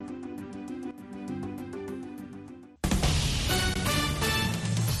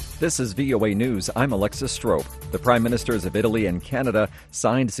This is VOA News. I'm Alexis Strope. The Prime Ministers of Italy and Canada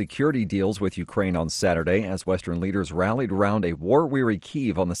signed security deals with Ukraine on Saturday as Western leaders rallied around a war-weary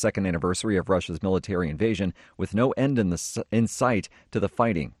Kyiv on the second anniversary of Russia's military invasion, with no end in sight to the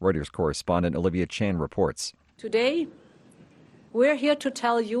fighting. Reuters correspondent Olivia Chan reports. Today, we're here to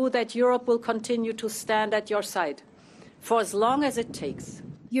tell you that Europe will continue to stand at your side for as long as it takes.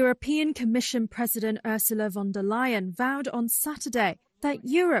 European Commission President Ursula von der Leyen vowed on Saturday that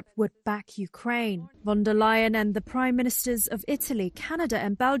Europe would back Ukraine. Von der Leyen and the Prime Ministers of Italy, Canada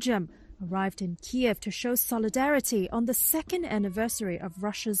and Belgium arrived in Kiev to show solidarity on the second anniversary of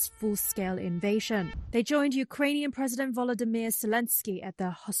Russia's full-scale invasion. They joined Ukrainian President Volodymyr Zelensky at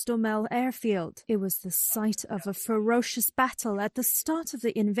the Hostomel airfield. It was the site of a ferocious battle at the start of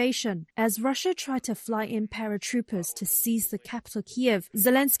the invasion. As Russia tried to fly in paratroopers to seize the capital Kiev,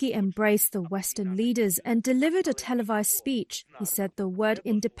 Zelensky embraced the Western leaders and delivered a televised speech. He said the word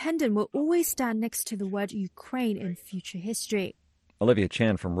independent will always stand next to the word Ukraine in future history. Olivia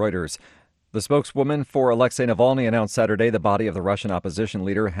Chan from Reuters. The spokeswoman for Alexei Navalny announced Saturday the body of the Russian opposition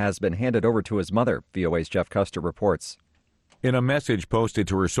leader has been handed over to his mother. VOA's Jeff Custer reports. In a message posted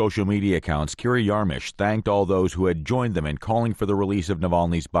to her social media accounts, Kira Yarmish thanked all those who had joined them in calling for the release of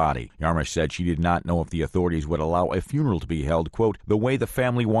Navalny's body. Yarmish said she did not know if the authorities would allow a funeral to be held, quote, the way the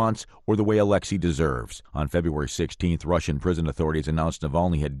family wants or the way Alexei deserves. On February 16th, Russian prison authorities announced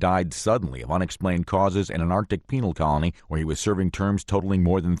Navalny had died suddenly of unexplained causes in an Arctic penal colony where he was serving terms totaling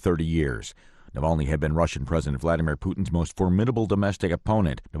more than 30 years. Navalny had been Russian President Vladimir Putin's most formidable domestic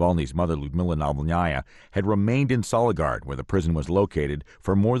opponent. Navalny's mother, Lyudmila Navalnaya, had remained in Sologard, where the prison was located,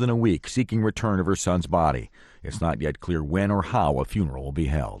 for more than a week, seeking return of her son's body. It's not yet clear when or how a funeral will be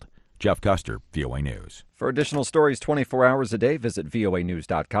held. Jeff Custer, VOA News. For additional stories 24 hours a day, visit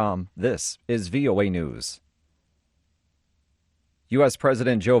voanews.com. This is VOA News. U.S.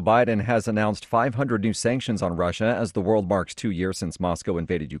 President Joe Biden has announced 500 new sanctions on Russia as the world marks 2 years since Moscow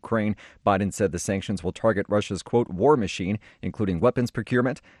invaded Ukraine. Biden said the sanctions will target Russia's, quote, war machine, including weapons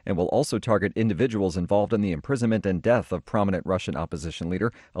procurement, and will also target individuals involved in the imprisonment and death of prominent Russian opposition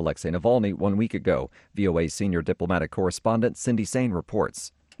leader Alexei Navalny 1 week ago. VOA's senior diplomatic correspondent Cindy Sain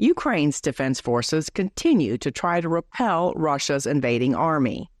reports. Ukraine's defense forces continue to try to repel Russia's invading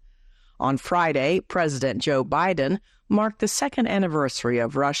army. On Friday, President Joe Biden marked the second anniversary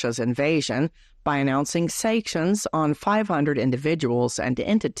of Russia's invasion by announcing sanctions on 500 individuals and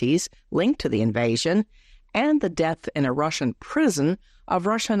entities linked to the invasion and the death in a Russian prison of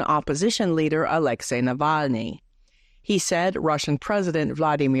Russian opposition leader Alexei Navalny. He said Russian President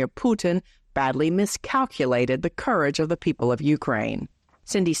Vladimir Putin badly miscalculated the courage of the people of Ukraine.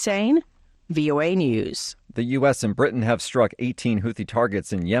 Cindy Sain, VOA News. The U.S. and Britain have struck 18 Houthi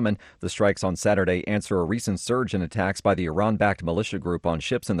targets in Yemen. The strikes on Saturday answer a recent surge in attacks by the Iran-backed militia group on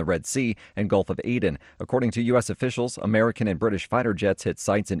ships in the Red Sea and Gulf of Aden. According to U.S. officials, American and British fighter jets hit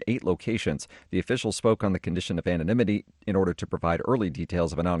sites in 8 locations. The officials spoke on the condition of anonymity in order to provide early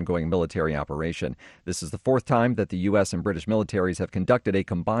details of an ongoing military operation. This is the 4th time that the U.S. and British militaries have conducted a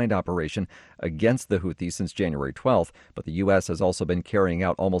combined operation against the Houthis since January 12th, but the U.S. has also been carrying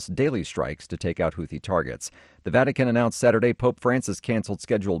out almost daily strikes to take out Houthi targets. The Vatican announced Saturday Pope Francis canceled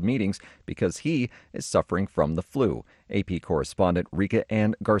scheduled meetings because he is suffering from the flu. AP correspondent Rika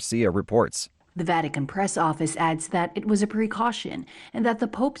Ann Garcia reports. The Vatican press office adds that it was a precaution and that the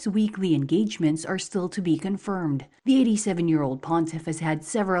Pope's weekly engagements are still to be confirmed. The 87-year-old pontiff has had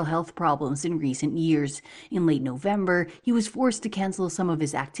several health problems in recent years. In late November, he was forced to cancel some of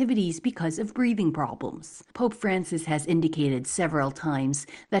his activities because of breathing problems. Pope Francis has indicated several times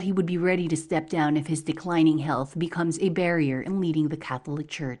that he would be ready to step down if his declining health becomes a barrier in leading the Catholic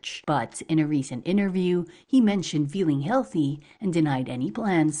Church. But in a recent interview, he mentioned feeling healthy and denied any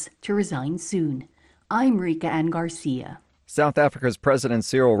plans to resign soon. I'm Rika Ann Garcia. South Africa's President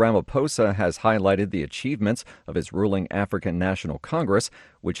Cyril Ramaphosa has highlighted the achievements of his ruling African National Congress,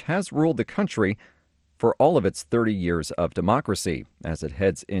 which has ruled the country for all of its 30 years of democracy. As it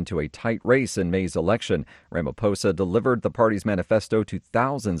heads into a tight race in May's election, Ramaphosa delivered the party's manifesto to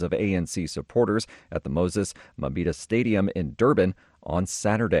thousands of ANC supporters at the Moses Mabhida Stadium in Durban on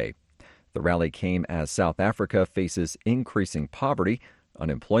Saturday. The rally came as South Africa faces increasing poverty,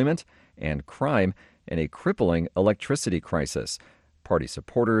 unemployment, and crime, and a crippling electricity crisis. Party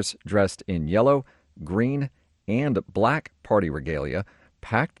supporters dressed in yellow, green, and black party regalia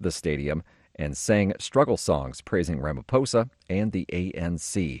packed the stadium and sang struggle songs praising Ramaphosa and the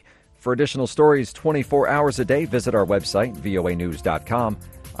ANC. For additional stories 24 hours a day, visit our website, voanews.com.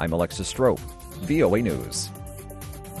 I'm Alexis Strope, VOA News.